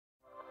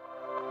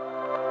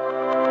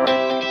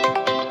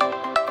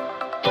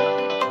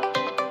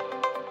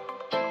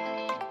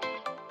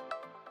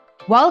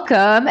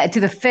Welcome to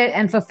the Fit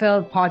and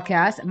Fulfilled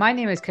podcast. My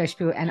name is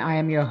Kushbu and I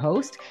am your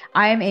host.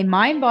 I am a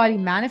mind body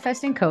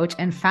manifesting coach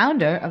and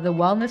founder of the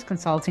wellness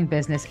consulting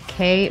business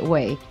K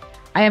Way.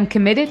 I am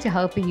committed to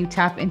helping you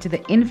tap into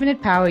the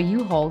infinite power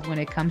you hold when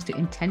it comes to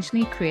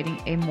intentionally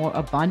creating a more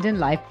abundant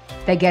life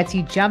that gets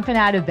you jumping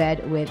out of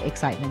bed with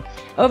excitement.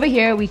 Over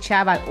here, we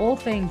chat about all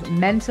things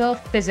mental,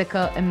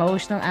 physical,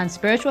 emotional, and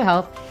spiritual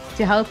health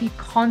to help you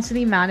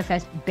constantly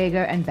manifest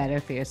bigger and better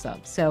for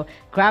yourself. So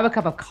grab a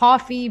cup of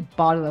coffee,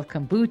 bottle of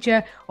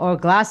kombucha, or a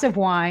glass of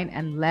wine,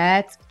 and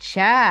let's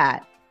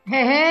chat.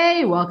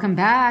 Hey, welcome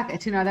back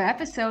to another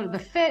episode of the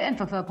Fit and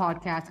Fulfill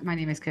podcast. My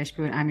name is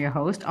Kushbu and I'm your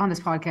host. On this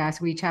podcast,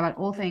 we chat about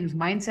all things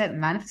mindset,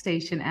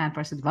 manifestation, and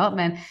personal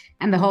development.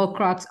 And the whole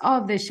crux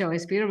of this show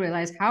is for you to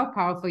realize how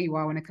powerful you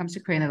are when it comes to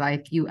creating a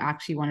life you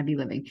actually want to be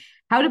living.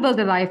 How to build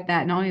a life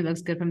that not only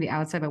looks good from the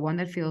outside, but one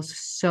that feels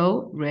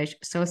so rich,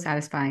 so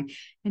satisfying,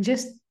 and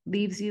just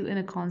leaves you in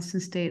a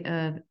constant state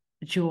of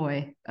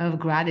joy, of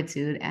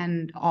gratitude,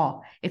 and awe.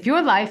 If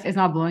your life is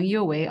not blowing you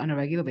away on a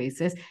regular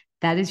basis,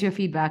 that is your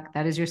feedback.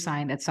 That is your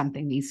sign that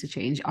something needs to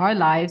change. Our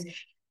lives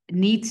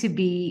need to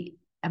be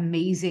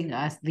amazing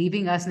us,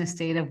 leaving us in a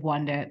state of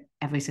wonder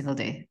every single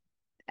day.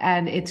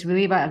 And it's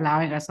really about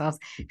allowing ourselves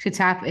to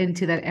tap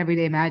into that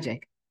everyday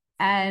magic.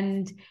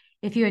 And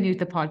if you are new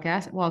to the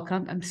podcast,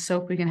 welcome. I'm so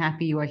freaking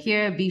happy you are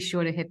here. Be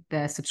sure to hit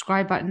the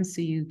subscribe button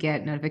so you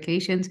get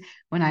notifications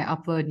when I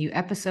upload new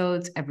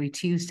episodes every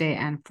Tuesday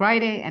and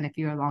Friday. And if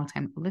you're a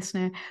longtime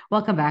listener,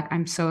 welcome back.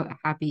 I'm so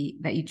happy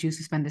that you choose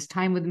to spend this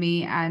time with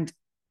me. And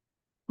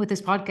with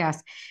this podcast,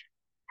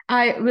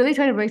 I really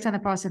try to break down the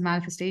process of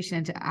manifestation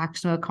into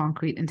actionable,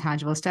 concrete, and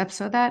tangible steps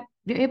so that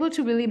you're able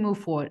to really move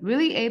forward,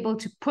 really able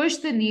to push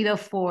the needle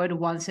forward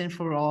once and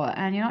for all.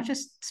 And you're not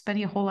just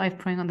spending your whole life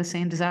preying on the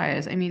same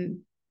desires. I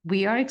mean,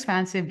 we are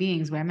expansive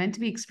beings. We're meant to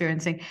be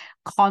experiencing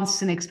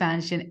constant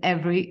expansion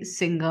every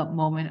single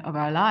moment of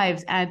our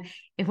lives. And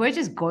if we're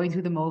just going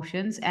through the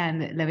motions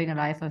and living a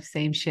life of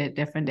same shit,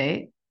 different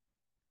day,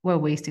 we're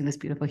wasting this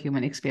beautiful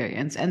human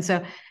experience. And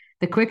so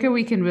the quicker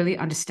we can really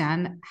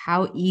understand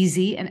how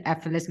easy and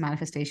effortless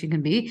manifestation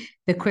can be,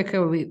 the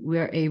quicker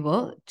we're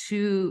able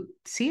to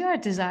see our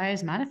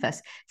desires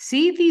manifest,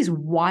 see these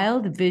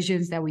wild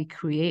visions that we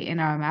create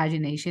in our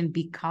imagination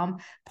become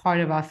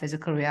part of our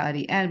physical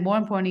reality. And more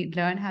importantly,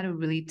 learn how to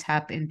really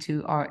tap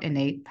into our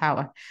innate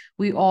power.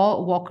 We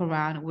all walk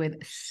around with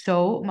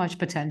so much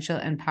potential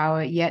and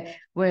power, yet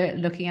we're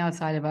looking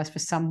outside of us for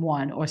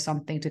someone or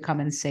something to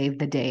come and save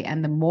the day.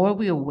 And the more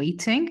we are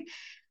waiting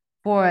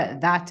for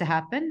that to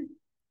happen,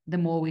 the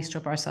more we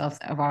strip ourselves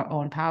of our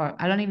own power.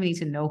 I don't even need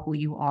to know who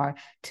you are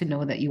to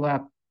know that you are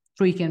a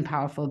freaking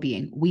powerful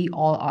being. We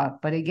all are.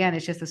 But again,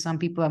 it's just that some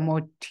people are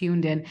more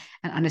tuned in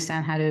and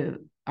understand how to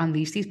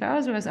unleash these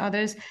powers, whereas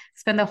others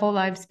spend their whole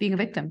lives being a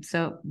victim.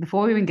 So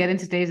before we even get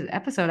into today's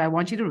episode, I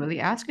want you to really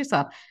ask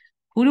yourself,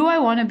 who do I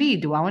want to be?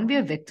 Do I want to be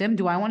a victim?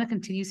 Do I want to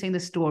continue saying the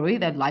story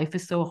that life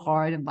is so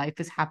hard and life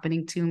is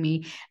happening to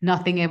me?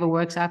 Nothing ever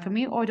works out for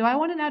me. Or do I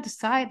want to now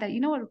decide that, you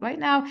know what, right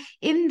now,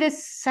 in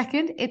this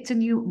second, it's a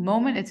new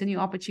moment, it's a new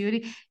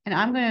opportunity. And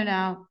I'm going to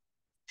now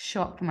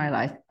show up for my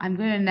life. I'm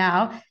going to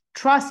now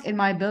trust in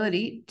my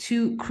ability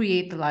to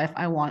create the life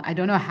I want. I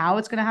don't know how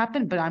it's going to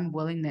happen, but I'm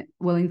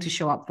willing to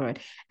show up for it.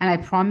 And I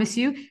promise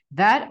you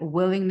that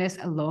willingness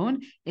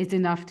alone is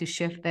enough to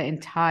shift the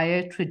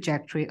entire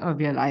trajectory of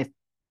your life.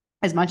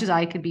 As much as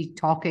I could be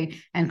talking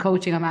and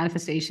coaching on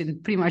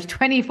manifestation pretty much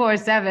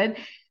 24/7,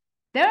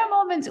 there are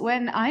moments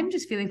when I'm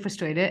just feeling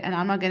frustrated and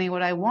I'm not getting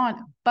what I want.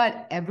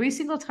 But every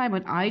single time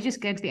when I just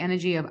get to the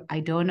energy of,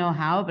 I don't know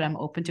how, but I'm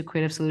open to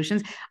creative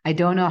solutions. I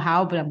don't know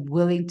how, but I'm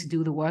willing to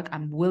do the work.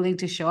 I'm willing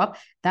to show up.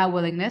 That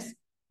willingness,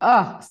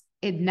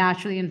 it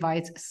naturally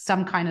invites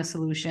some kind of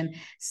solution,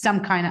 some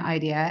kind of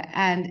idea,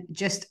 and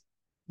just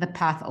the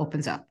path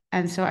opens up.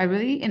 And so I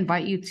really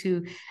invite you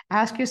to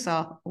ask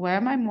yourself, where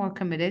am I more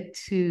committed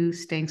to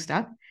staying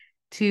stuck,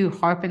 to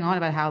harping on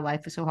about how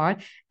life is so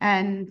hard?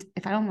 And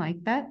if I don't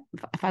like that,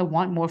 if I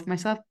want more for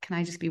myself, can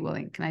I just be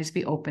willing? Can I just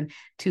be open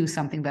to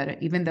something better,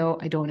 even though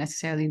I don't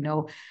necessarily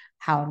know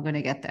how I'm going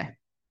to get there?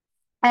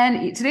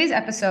 And today's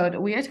episode,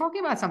 we are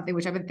talking about something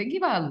which I've been thinking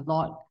about a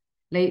lot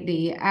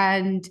lately.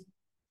 And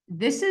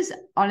this is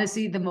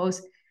honestly the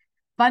most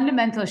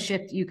fundamental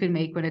shift you can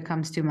make when it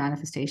comes to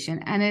manifestation.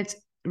 And it's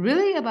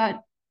really about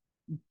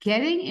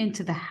getting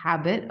into the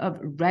habit of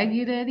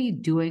regularly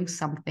doing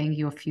something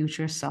your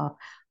future self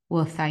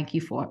will thank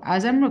you for.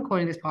 As I'm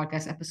recording this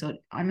podcast episode,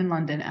 I'm in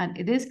London and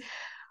it is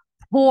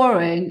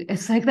pouring.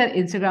 It's like that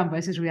Instagram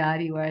versus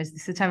reality, whereas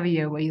this is the time of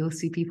year where you'll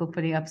see people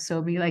putting up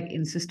so many like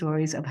Insta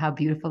stories of how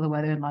beautiful the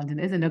weather in London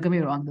is. And don't get me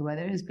wrong, the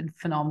weather has been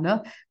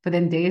phenomenal. But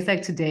then days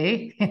like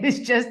today, it's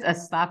just a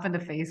slap in the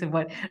face of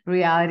what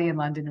reality in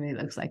London really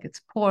looks like.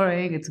 It's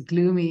pouring, it's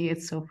gloomy,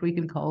 it's so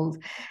freaking cold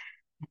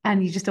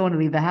and you just don't want to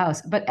leave the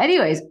house. But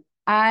anyways,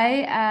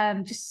 I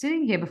am just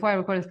sitting here before I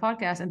record this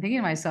podcast and thinking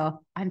to myself,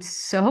 I'm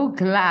so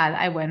glad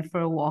I went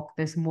for a walk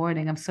this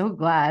morning. I'm so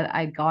glad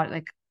I got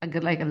like a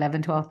good like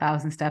 11,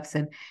 12,000 steps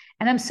in.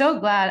 And I'm so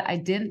glad I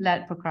didn't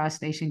let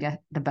procrastination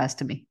get the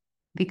best of me.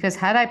 because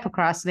had I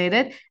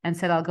procrastinated and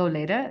said I'll go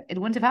later, it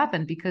wouldn't have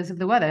happened because of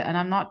the weather. And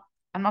I'm not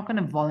going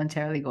to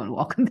voluntarily go and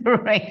walk in the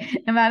rain.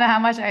 No matter how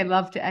much I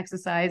love to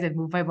exercise and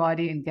move my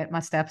body and get my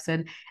steps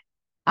in,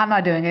 I'm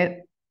not doing it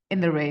in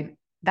the rain.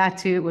 That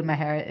too, when my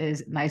hair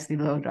is nicely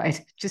blow dried.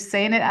 Just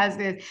saying it as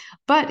is.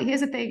 But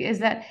here's the thing is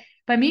that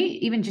by me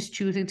even just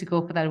choosing to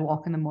go for that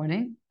walk in the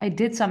morning, I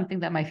did something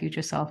that my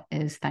future self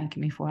is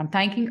thanking me for. I'm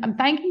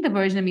thanking the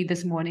version of me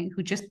this morning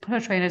who just put her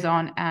trainers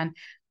on and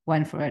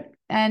went for it.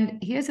 And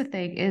here's the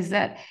thing is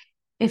that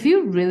if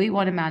you really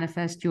want to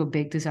manifest your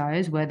big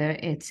desires, whether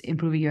it's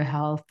improving your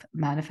health,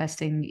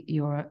 manifesting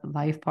your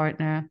life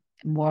partner,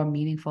 more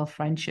meaningful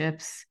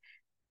friendships,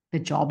 the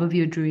job of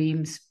your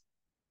dreams,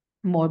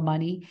 more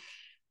money,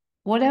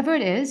 whatever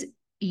it is,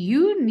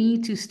 you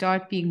need to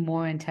start being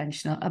more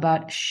intentional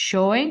about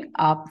showing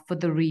up for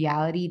the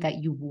reality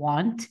that you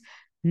want,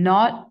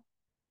 not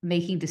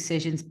making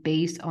decisions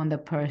based on the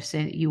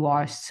person you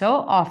are. So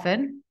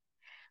often,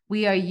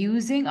 we are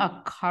using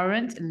our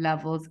current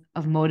levels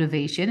of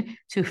motivation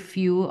to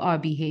fuel our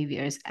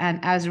behaviors. And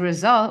as a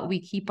result, we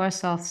keep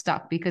ourselves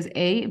stuck because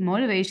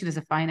motivation is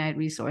a finite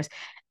resource.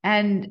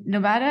 And no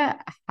matter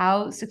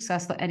how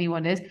successful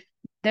anyone is,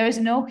 there is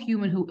no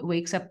human who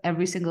wakes up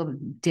every single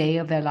day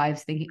of their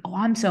lives thinking, oh,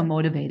 I'm so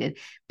motivated.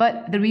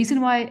 But the reason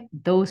why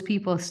those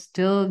people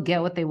still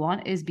get what they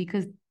want is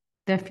because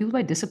they're fueled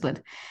by discipline.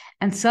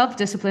 And self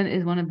discipline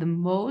is one of the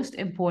most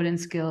important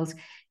skills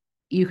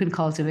you can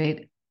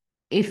cultivate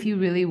if you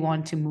really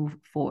want to move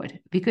forward,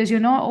 because you're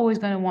not always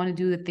going to want to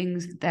do the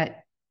things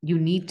that you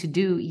need to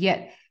do.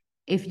 Yet,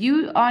 if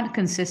you aren't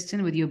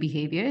consistent with your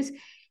behaviors,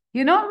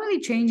 you're not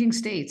really changing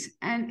states.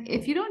 And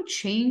if you don't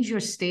change your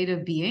state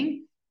of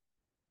being,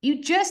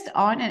 you just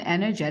aren't an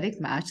energetic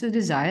match to the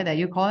desire that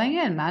you're calling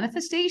in.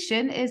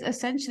 Manifestation is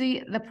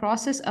essentially the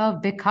process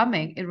of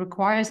becoming. It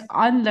requires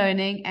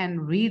unlearning and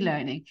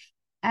relearning.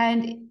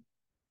 And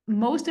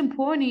most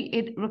importantly,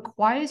 it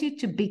requires you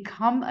to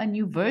become a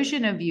new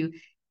version of you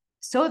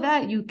so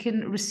that you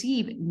can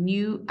receive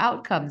new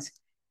outcomes.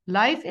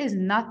 Life is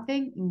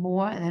nothing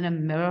more than a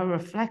mirror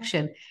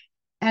reflection.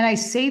 And I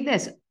say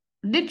this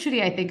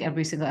literally, I think,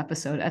 every single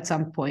episode at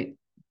some point.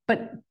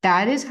 But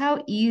that is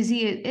how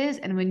easy it is.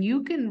 And when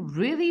you can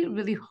really,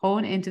 really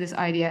hone into this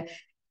idea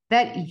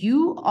that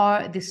you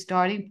are the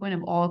starting point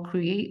of all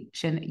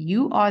creation,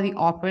 you are the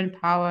operant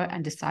power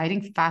and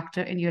deciding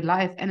factor in your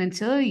life. And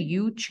until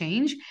you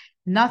change,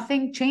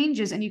 nothing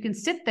changes. And you can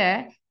sit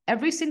there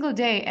every single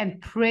day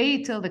and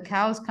pray till the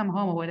cows come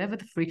home or whatever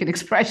the freaking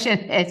expression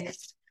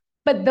is.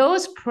 But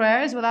those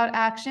prayers without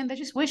action, they're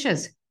just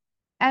wishes.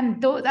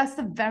 And that's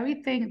the very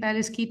thing that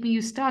is keeping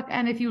you stuck.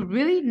 And if you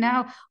really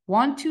now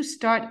want to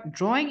start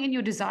drawing in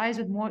your desires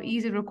with more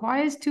ease, it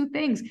requires two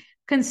things: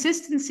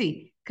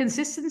 consistency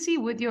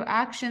with your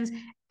actions,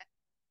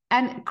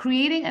 and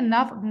creating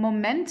enough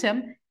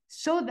momentum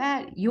so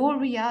that your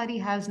reality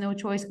has no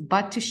choice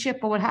but to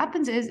shift. But what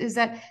happens is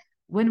that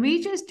when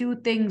we just do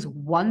things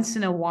once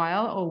in a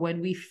while, or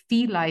when we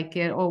feel like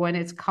it, or when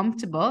it's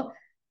comfortable,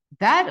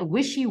 that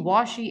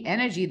wishy-washy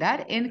energy,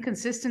 that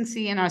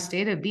inconsistency in our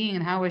state of being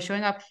and how we're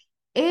showing up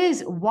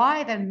is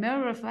why that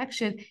mirror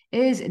reflection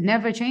is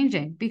never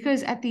changing.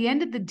 Because at the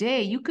end of the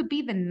day, you could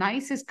be the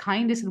nicest,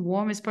 kindest, and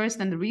warmest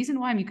person. And the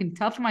reason why you can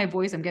tell from my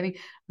voice, I'm getting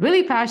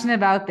really passionate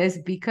about this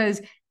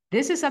because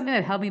this is something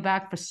that held me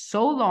back for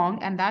so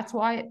long. And that's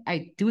why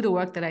I do the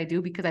work that I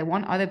do, because I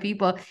want other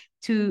people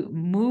to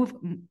move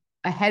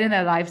ahead in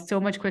their lives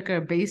so much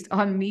quicker based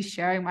on me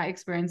sharing my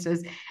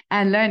experiences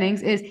and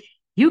learnings. Is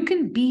you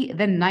can be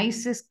the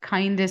nicest,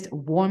 kindest,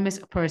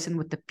 warmest person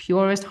with the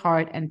purest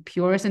heart and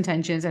purest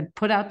intentions and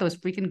put out those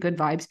freaking good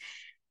vibes.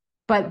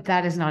 But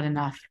that is not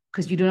enough,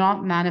 because you do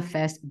not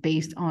manifest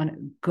based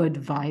on good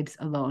vibes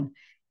alone.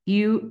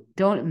 You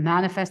don't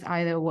manifest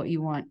either what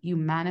you want. You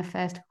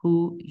manifest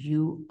who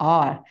you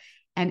are.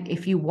 And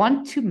if you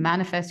want to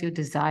manifest your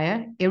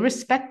desire,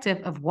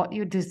 irrespective of what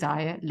your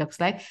desire looks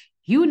like,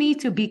 you need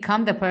to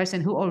become the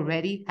person who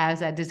already has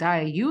that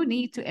desire. You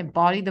need to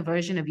embody the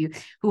version of you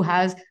who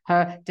has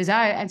her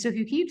desire. And so if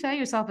you keep telling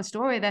yourself a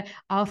story that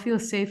I'll feel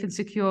safe and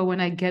secure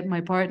when I get my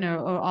partner,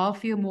 or I'll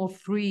feel more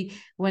free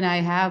when I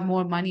have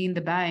more money in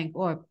the bank,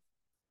 or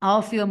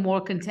I'll feel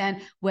more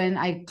content when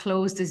I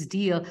close this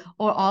deal,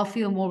 or I'll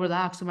feel more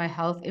relaxed when my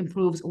health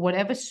improves,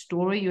 whatever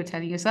story you're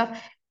telling yourself,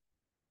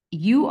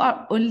 you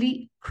are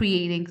only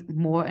creating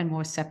more and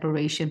more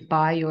separation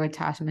by your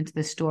attachment to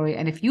the story.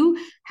 And if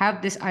you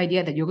have this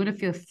idea that you're going to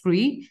feel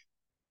free,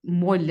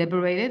 more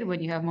liberated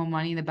when you have more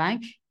money in the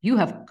bank, you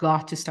have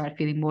got to start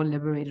feeling more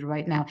liberated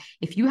right now.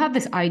 If you have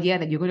this idea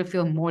that you're going to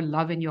feel more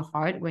love in your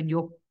heart when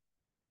your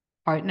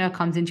partner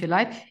comes into your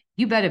life,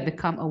 you better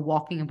become a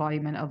walking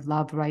embodiment of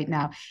love right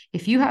now.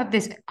 If you have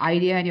this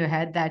idea in your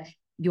head that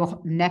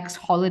your next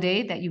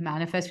holiday that you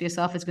manifest for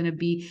yourself is going to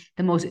be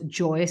the most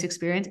joyous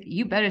experience,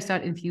 you better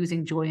start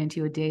infusing joy into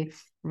your day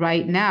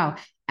right now.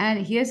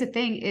 And here's the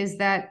thing is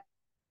that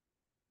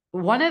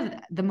one of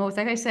the most,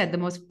 like I said, the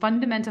most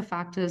fundamental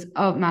factors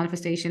of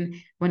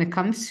manifestation when it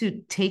comes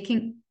to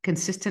taking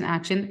consistent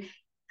action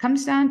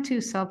comes down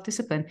to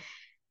self-discipline.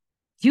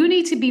 You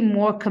need to be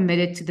more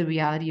committed to the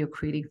reality you're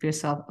creating for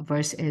yourself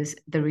versus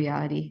the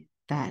reality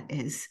that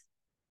is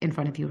in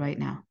front of you right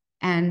now.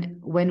 And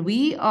when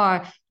we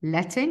are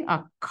letting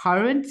our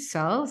current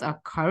selves, our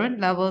current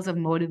levels of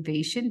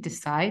motivation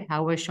decide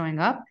how we're showing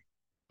up,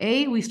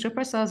 we strip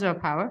ourselves of our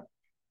power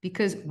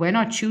because we're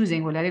not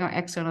choosing, we're letting our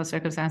external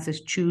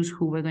circumstances choose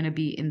who we're going to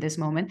be in this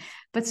moment.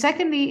 But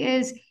secondly,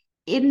 is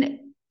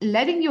in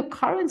letting your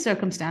current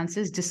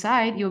circumstances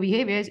decide your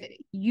behaviors,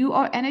 you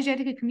are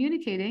energetically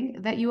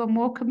communicating that you are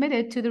more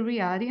committed to the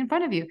reality in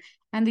front of you.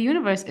 And the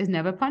universe is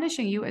never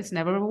punishing you, it's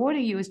never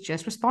rewarding you, it's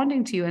just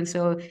responding to you. And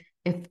so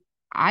if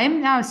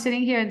I'm now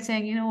sitting here and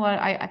saying, you know what,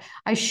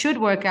 I should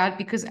work out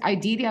because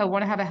ideally I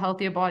want to have a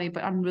healthier body,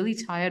 but I'm really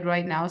tired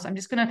right now. So I'm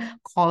just gonna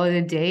call it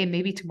a day and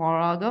maybe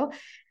tomorrow I'll go.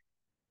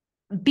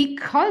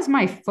 Because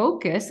my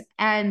focus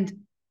and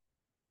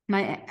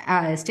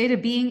my state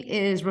of being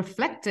is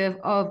reflective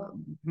of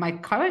my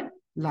current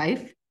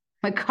life,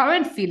 my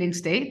current feeling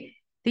state,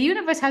 the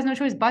universe has no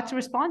choice but to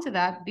respond to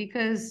that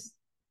because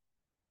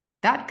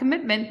that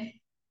commitment,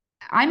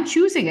 I'm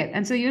choosing it.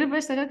 And so the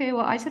universe said, okay,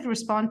 well, I just have to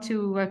respond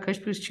to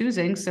Kushbu's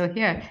choosing. So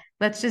here,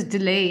 let's just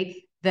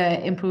delay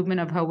the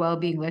improvement of her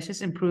well-being. Let's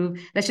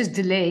just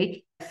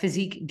delay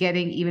physique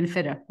getting even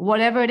fitter,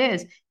 whatever it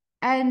is.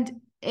 And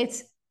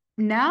it's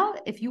now,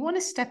 if you want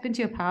to step into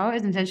your power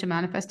as an intention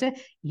manifester,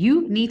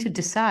 you need to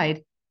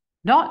decide,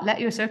 not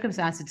let your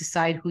circumstances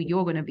decide who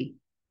you're going to be.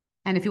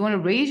 And if you want to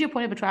raise your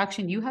point of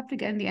attraction, you have to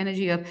get in the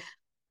energy of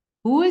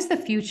who is the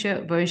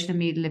future version of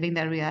me living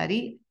that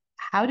reality?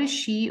 How does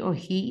she or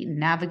he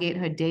navigate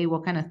her day?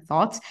 What kind of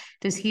thoughts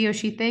does he or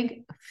she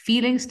think?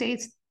 Feeling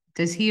states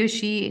does he or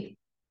she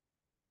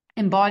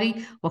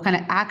embody? What kind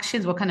of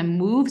actions, what kind of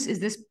moves is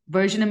this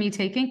version of me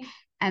taking?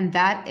 And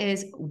that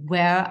is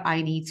where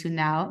I need to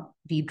now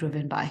be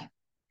driven by.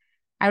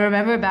 I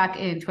remember back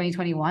in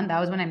 2021, that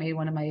was when I made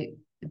one of my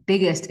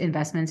biggest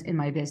investments in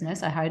my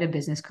business. I hired a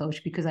business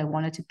coach because I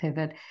wanted to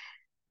pivot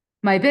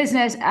my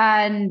business.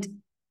 And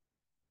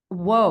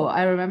whoa,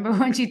 I remember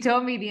when she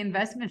told me the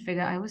investment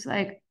figure, I was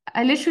like,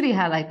 I literally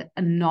had like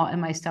a knot in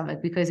my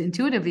stomach because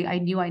intuitively I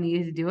knew I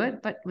needed to do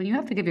it. But when you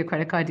have to give your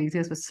credit card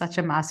details with such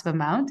a massive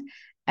amount,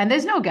 and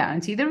there's no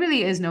guarantee, there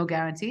really is no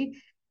guarantee.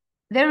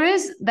 There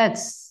is that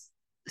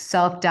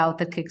self-doubt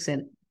that kicks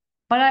in.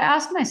 But I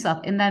asked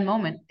myself in that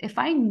moment, if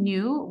I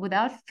knew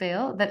without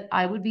fail that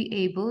I would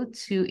be able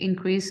to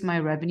increase my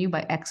revenue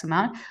by X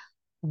amount,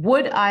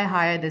 would I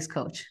hire this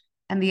coach?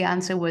 And the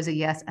answer was a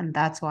yes. And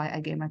that's why I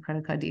gave my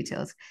credit card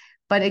details.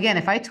 But again,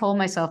 if I told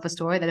myself a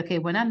story that, okay,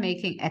 when I'm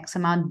making X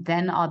amount,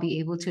 then I'll be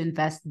able to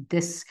invest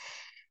this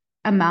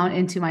amount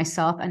into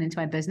myself and into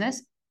my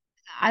business,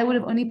 I would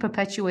have only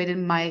perpetuated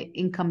my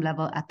income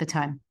level at the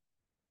time.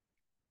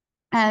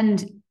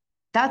 And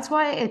that's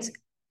why it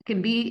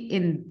can be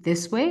in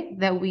this way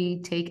that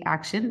we take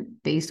action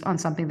based on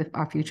something that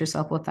our future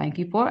self will thank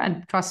you for.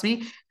 And trust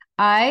me,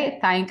 I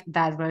thank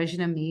that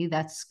version of me,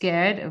 that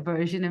scared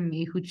version of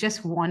me who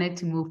just wanted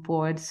to move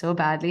forward so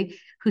badly,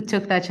 who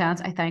took that chance.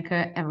 I thank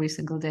her every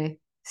single day.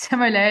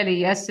 Similarly,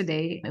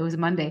 yesterday, it was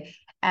Monday,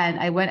 and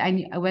I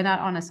went out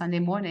on a Sunday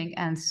morning.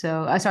 And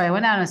so, I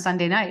went out on a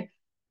Sunday night.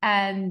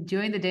 And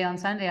during the day on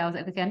Sunday, I was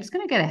like, okay, I'm just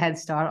going to get a head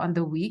start on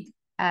the week.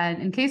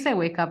 And in case I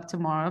wake up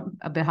tomorrow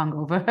a bit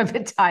hungover, a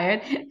bit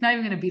tired, not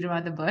even going to beat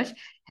around the bush.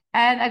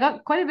 And I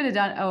got quite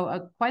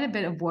a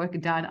bit of work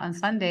done on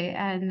Sunday.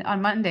 And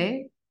on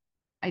Monday,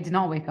 I did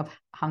not wake up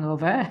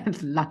hungover,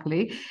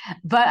 luckily,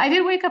 but I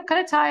did wake up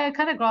kind of tired,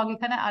 kind of groggy,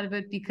 kind of out of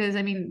it because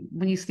I mean,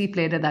 when you sleep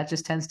later, that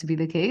just tends to be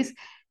the case.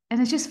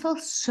 And it just felt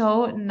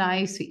so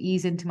nice to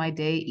ease into my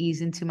day,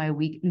 ease into my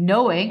week,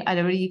 knowing I'd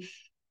already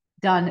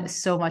done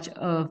so much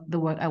of the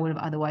work I would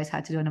have otherwise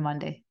had to do on a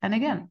Monday. And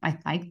again, I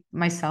thank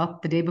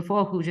myself the day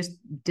before who just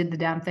did the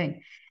damn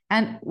thing.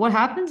 And what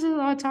happens a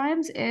lot of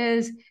times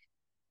is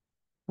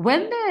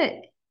when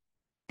the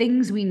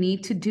things we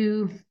need to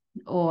do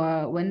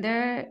or when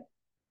there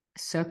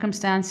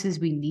circumstances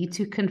we need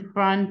to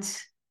confront,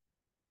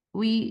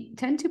 we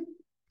tend to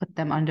put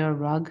them under a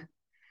rug.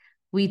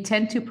 We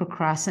tend to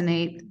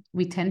procrastinate.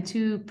 We tend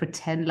to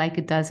pretend like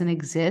it doesn't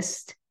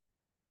exist.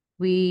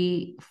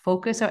 We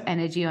focus our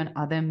energy on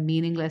other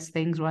meaningless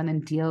things rather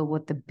than deal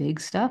with the big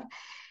stuff.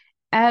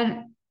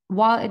 And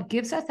while it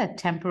gives us that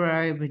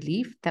temporary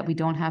relief that we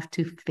don't have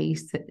to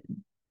face the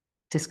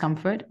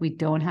discomfort, we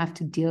don't have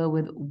to deal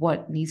with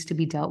what needs to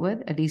be dealt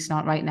with, at least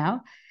not right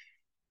now.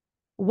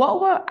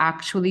 What we're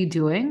actually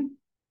doing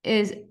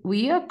is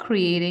we are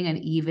creating an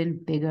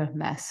even bigger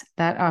mess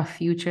that our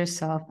future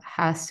self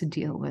has to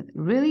deal with.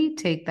 Really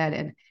take that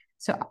in.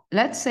 So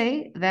let's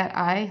say that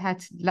I had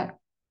to,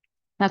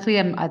 luckily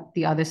I'm at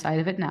the other side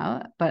of it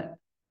now, but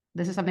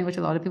this is something which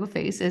a lot of people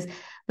face is,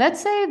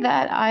 let's say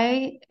that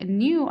I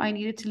knew I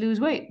needed to lose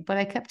weight, but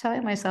I kept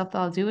telling myself that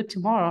I'll do it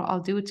tomorrow.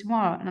 I'll do it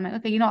tomorrow. And I'm like,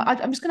 okay, you know,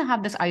 I'm just going to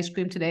have this ice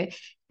cream today.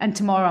 And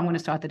tomorrow I'm going to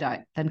start the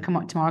diet. Then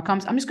tomorrow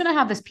comes, I'm just going to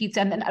have this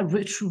pizza. And then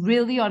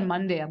really on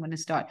Monday, I'm going to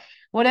start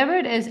whatever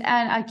it is.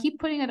 And I keep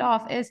putting it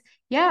off is,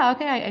 yeah,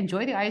 okay, I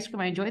enjoy the ice cream.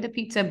 I enjoy the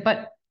pizza,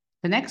 but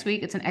The next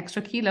week, it's an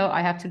extra kilo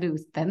I have to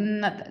lose.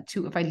 Then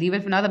if I leave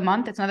it for another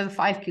month, it's another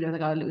 5 kilos I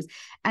got to lose.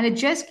 And it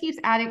just keeps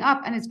adding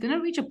up. And it's going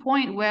to reach a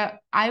point where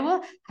I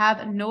will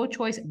have no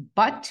choice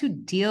but to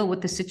deal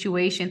with the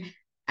situation.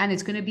 And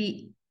it's going to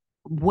be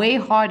way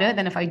harder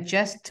than if I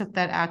just took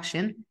that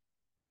action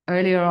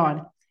earlier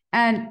on.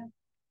 And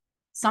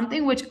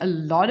something which a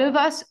lot of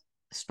us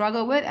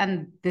struggle with,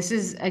 and this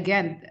is,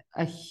 again,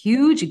 a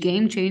huge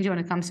game changer when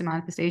it comes to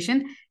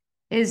manifestation,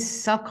 is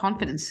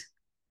self-confidence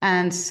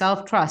and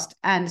self-trust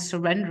and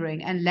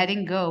surrendering and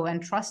letting go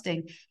and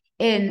trusting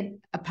in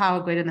a power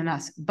greater than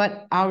us.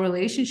 But our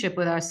relationship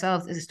with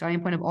ourselves is a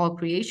starting point of all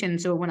creation.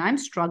 So when I'm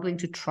struggling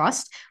to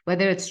trust,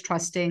 whether it's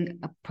trusting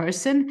a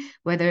person,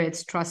 whether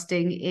it's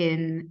trusting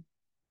in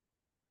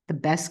the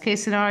best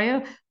case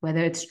scenario, whether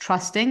it's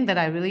trusting that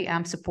I really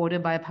am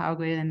supported by a power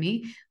greater than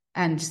me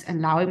and just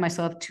allowing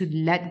myself to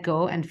let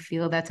go and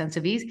feel that sense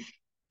of ease,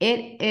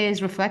 it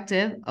is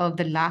reflective of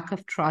the lack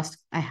of trust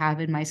I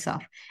have in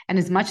myself. And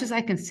as much as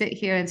I can sit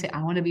here and say,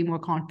 I want to be more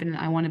confident,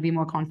 I want to be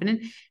more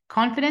confident,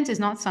 confidence is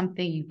not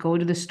something you go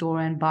to the store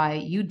and buy.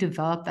 You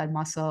develop that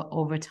muscle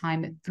over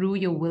time through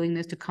your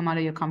willingness to come out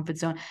of your comfort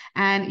zone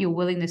and your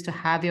willingness to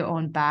have your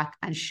own back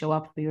and show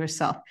up for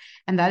yourself.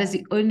 And that is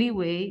the only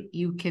way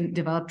you can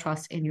develop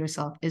trust in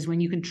yourself, is when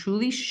you can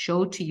truly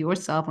show to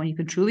yourself, when you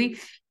can truly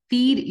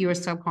feed your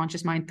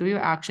subconscious mind through your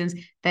actions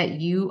that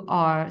you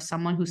are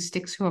someone who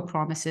sticks to her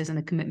promises and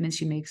the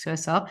commitments you make to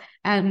yourself.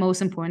 And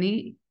most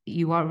importantly,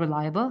 you are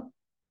reliable.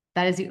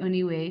 That is the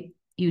only way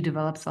you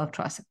develop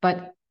self-trust.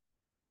 But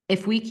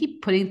if we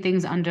keep putting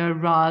things under a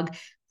rug,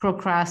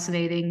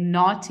 procrastinating,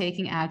 not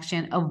taking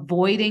action,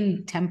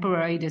 avoiding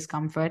temporary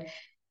discomfort,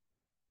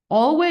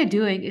 all we're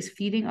doing is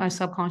feeding our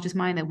subconscious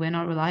mind that we're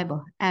not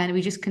reliable. And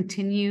we just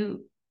continue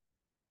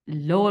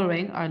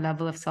lowering our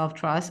level of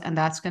self-trust, and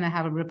that's going to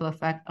have a ripple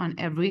effect on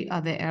every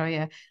other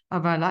area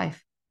of our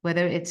life,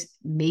 whether it's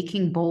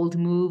making bold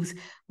moves,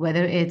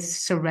 whether it's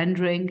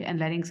surrendering and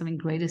letting something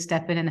greater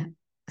step in and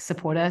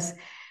support us,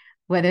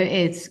 whether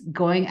it's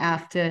going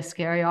after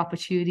scary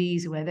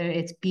opportunities, whether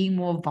it's being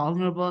more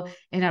vulnerable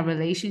in our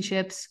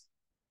relationships.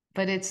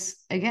 But it's,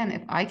 again,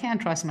 if I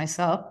can't trust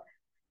myself,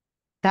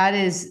 that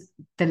is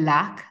the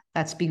lack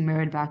that's being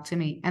mirrored back to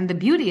me. And the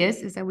beauty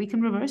is that we can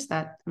reverse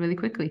that really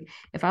quickly.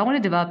 If I want to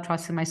develop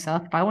trust in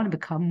myself, if I want to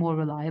become more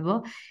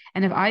reliable,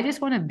 and if I just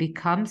want to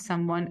become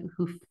someone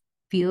who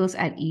feels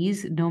at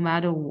ease no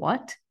matter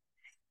what,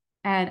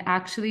 and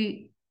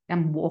actually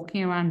am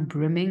walking around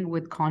brimming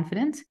with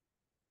confidence,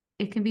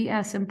 it can be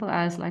as simple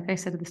as, like I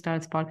said at the start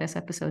of this podcast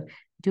episode,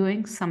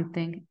 doing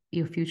something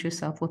your future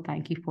self will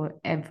thank you for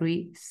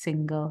every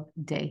single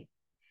day.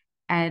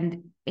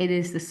 And it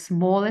is the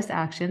smallest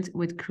actions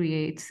which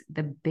creates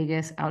the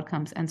biggest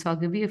outcomes. And so I'll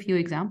give you a few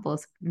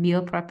examples.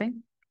 Meal prepping.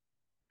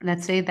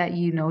 Let's say that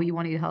you know you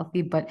want to eat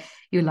healthy, but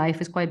your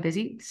life is quite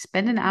busy.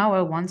 Spend an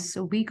hour once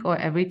a week or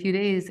every few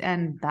days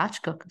and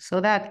batch cook so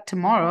that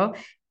tomorrow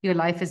your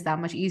life is that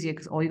much easier,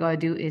 because all you got to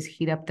do is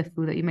heat up the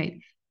food that you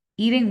made.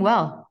 Eating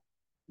well.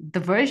 The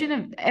version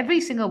of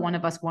every single one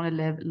of us want to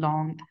live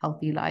long,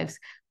 healthy lives.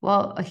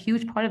 Well, a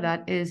huge part of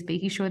that is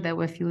making sure that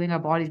we're fueling our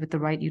bodies with the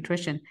right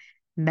nutrition.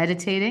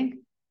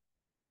 Meditating,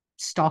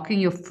 stocking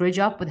your fridge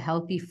up with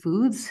healthy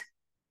foods.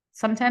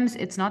 Sometimes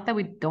it's not that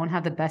we don't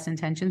have the best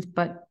intentions,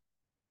 but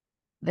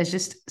there's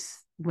just,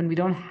 when we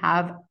don't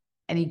have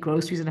any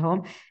groceries at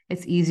home,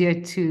 it's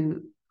easier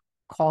to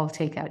call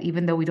takeout,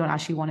 even though we don't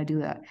actually want to do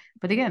that.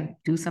 But again,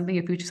 do something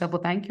your future self will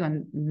thank you,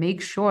 and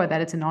make sure that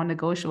it's a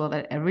non-negotiable,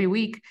 that every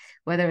week,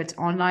 whether it's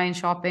online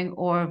shopping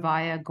or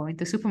via going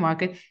to the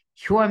supermarket,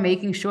 you are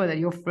making sure that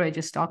your fridge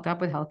is stocked up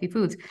with healthy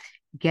foods.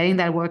 Getting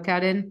that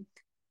workout in,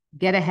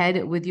 get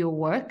ahead with your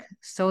work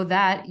so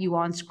that you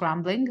aren't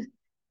scrambling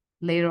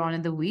later on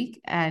in the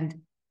week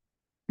and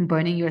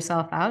burning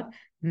yourself out.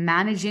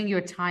 Managing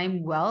your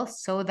time well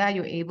so that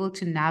you're able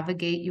to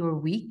navigate your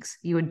weeks,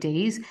 your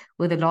days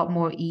with a lot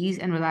more ease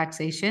and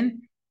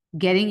relaxation.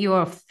 Getting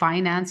your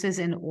finances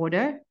in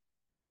order.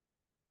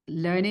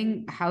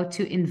 Learning how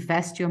to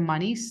invest your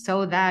money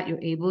so that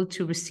you're able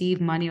to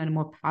receive money on a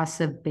more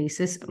passive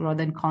basis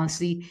rather than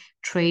constantly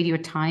trade your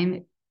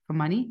time for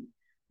money.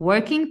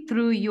 Working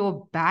through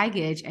your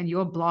baggage and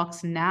your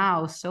blocks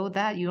now so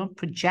that you don't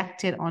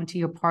project it onto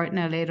your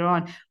partner later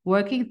on.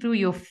 Working through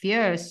your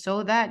fears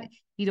so that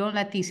you don't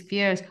let these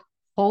fears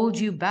hold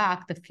you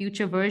back, the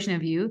future version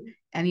of you,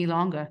 any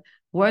longer.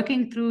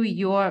 Working through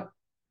your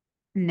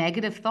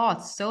negative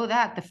thoughts so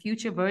that the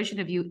future version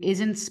of you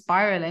isn't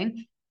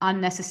spiraling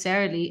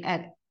unnecessarily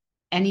at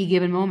any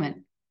given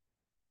moment.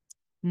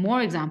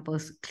 More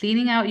examples: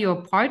 cleaning out your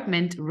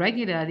apartment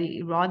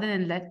regularly rather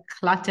than let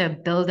clutter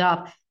build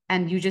up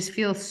and you just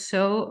feel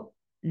so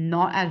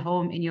not at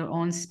home in your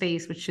own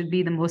space, which should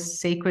be the most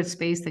sacred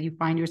space that you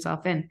find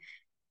yourself in.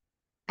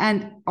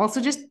 And also,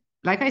 just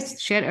like I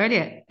shared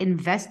earlier,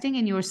 investing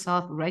in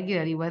yourself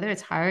regularly, whether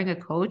it's hiring a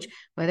coach,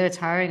 whether it's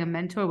hiring a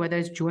mentor, whether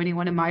it's joining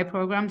one of my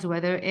programs,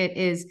 whether it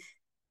is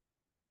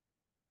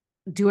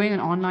doing an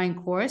online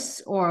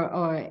course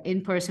or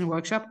in-person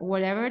workshop,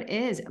 whatever it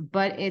is.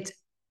 But it's,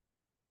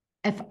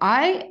 if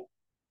I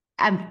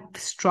am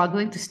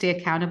struggling to stay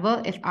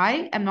accountable, if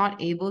I am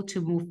not able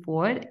to move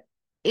forward,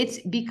 it's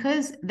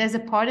because there's a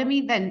part of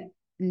me that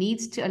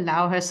needs to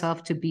allow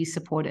herself to be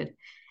supported.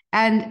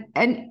 And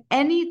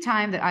any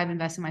time that I've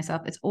invested in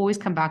myself, it's always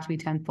come back to me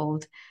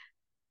tenfold.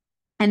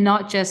 And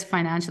not just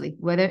financially,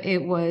 whether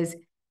it was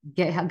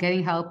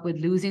getting help with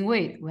losing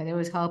weight, whether it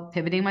was help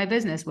pivoting my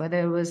business,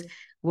 whether it was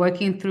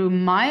working through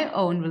my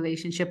own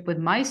relationship with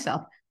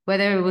myself,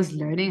 whether it was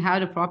learning how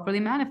to properly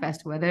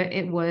manifest, whether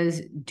it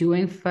was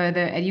doing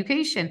further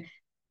education,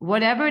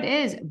 whatever it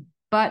is.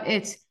 But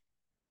it's,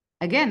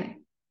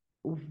 again,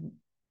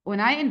 when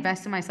I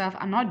invest in myself,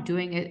 I'm not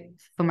doing it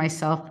for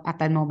myself at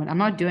that moment. I'm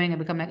not doing it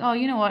because I'm like, oh,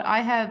 you know what? I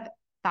have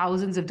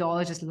thousands of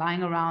dollars just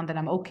lying around that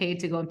I'm okay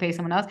to go and pay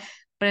someone else.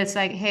 But it's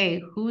like,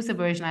 hey, who's the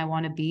version I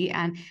want to be?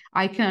 And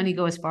I can only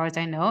go as far as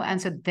I know.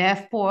 And so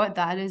therefore,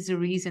 that is the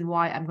reason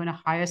why I'm going to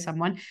hire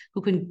someone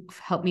who can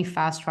help me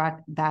fast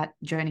track that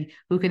journey,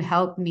 who can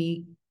help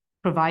me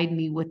provide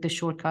me with the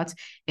shortcuts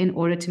in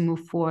order to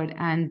move forward.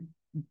 And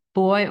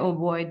boy, oh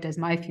boy, does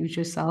my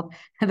future self,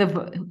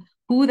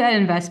 who that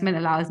investment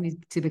allows me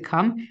to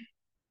become,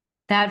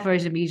 that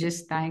version of me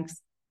just thanks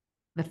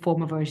the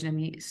former version of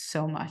me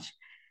so much.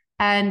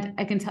 And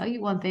I can tell you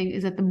one thing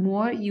is that the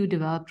more you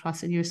develop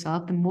trust in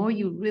yourself, the more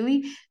you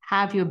really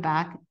have your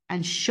back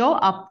and show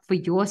up for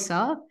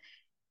yourself,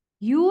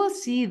 you will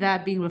see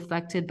that being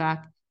reflected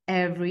back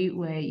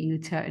everywhere you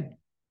turn.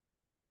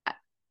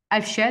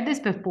 I've shared this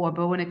before,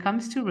 but when it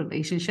comes to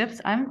relationships,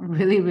 I'm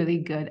really, really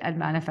good at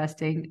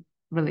manifesting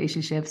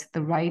relationships,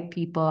 the right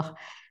people,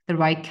 the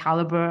right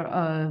caliber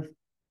of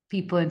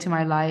people into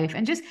my life,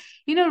 and just,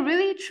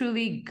 really,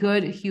 truly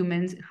good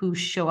humans who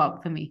show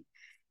up for me.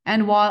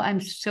 And while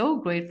I'm so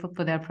grateful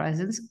for their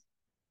presence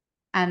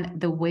and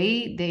the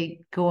way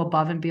they go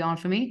above and beyond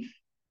for me,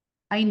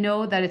 I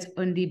know that it's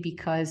only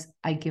because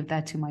I give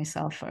that to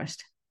myself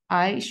first.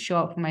 I show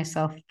up for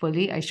myself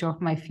fully. I show up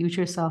for my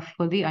future self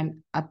fully.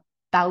 I'm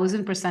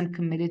 1,000%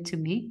 committed to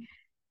me.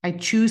 I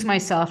choose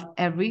myself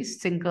every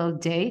single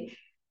day.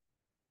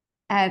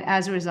 And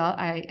as a result,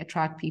 I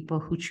attract people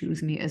who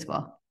choose me as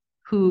well,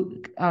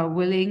 who are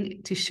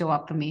willing to show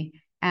up for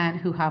me and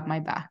who have my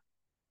back.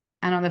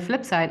 And on the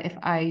flip side, if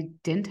I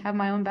didn't have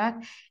my own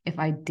back, if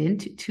I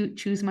didn't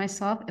choose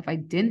myself, if I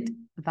didn't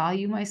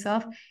value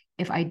myself,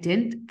 if I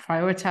didn't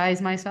prioritize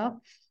myself,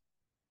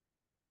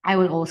 I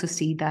would also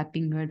see that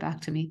being mirrored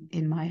back to me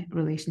in my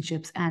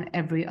relationships and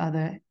every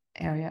other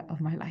area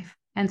of my life.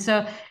 And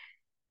so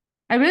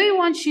I really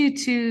want you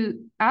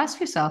to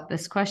ask yourself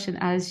this question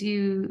as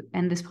you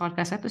end this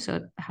podcast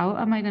episode. How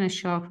am I going to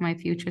show up for my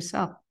future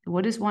self?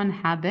 What is one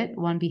habit,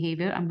 one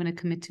behavior I'm going to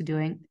commit to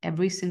doing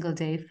every single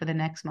day for the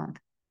next month?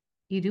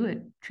 You do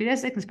it. Treat it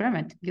as an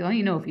experiment. You'll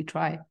only know if you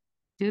try.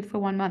 Do it for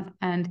 1 month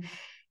and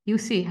you'll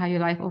see how your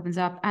life opens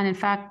up. And in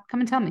fact, come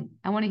and tell me.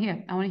 I want to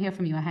hear. I want to hear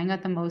from you. I hang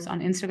out the most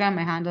on Instagram.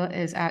 My handle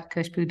is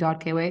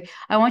 @kushbu.kway.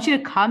 I want you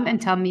to come and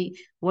tell me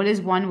what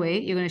is one way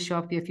you're going to show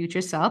up for your future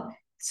self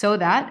so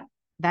that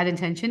that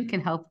intention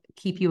can help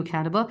keep you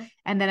accountable.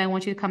 And then I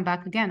want you to come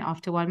back again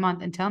after 1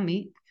 month and tell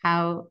me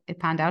how it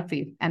panned out for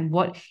you and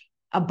what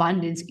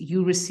abundance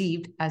you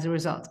received as a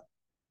result.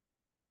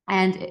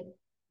 And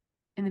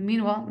in the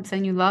meanwhile, I'm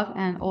sending you love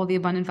and all the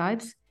abundant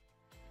vibes.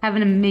 Have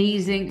an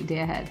amazing day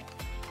ahead.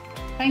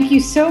 Thank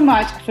you so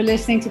much for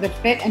listening to the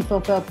Fit and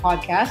Fulfill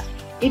podcast.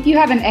 If you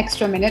have an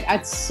extra minute,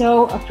 I'd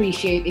so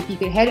appreciate if you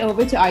could head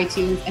over to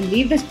iTunes and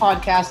leave this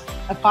podcast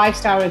a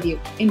 5-star review.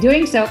 In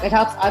doing so, it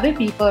helps other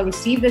people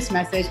receive this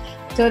message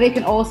so they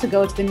can also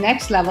go to the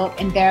next level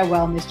in their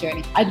wellness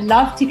journey. I'd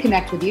love to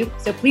connect with you.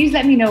 So please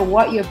let me know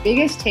what your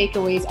biggest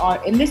takeaways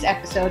are in this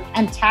episode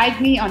and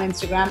tag me on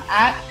Instagram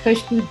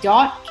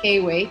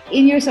 @kushbu.kway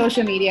in your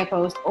social media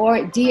post or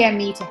DM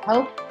me to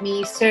help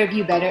me serve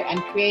you better and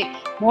create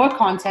more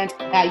content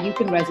that you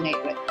can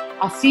resonate with.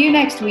 I'll see you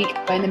next week.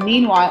 But in the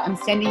meanwhile, I'm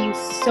sending you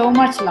so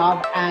much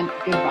love and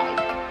good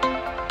vibes.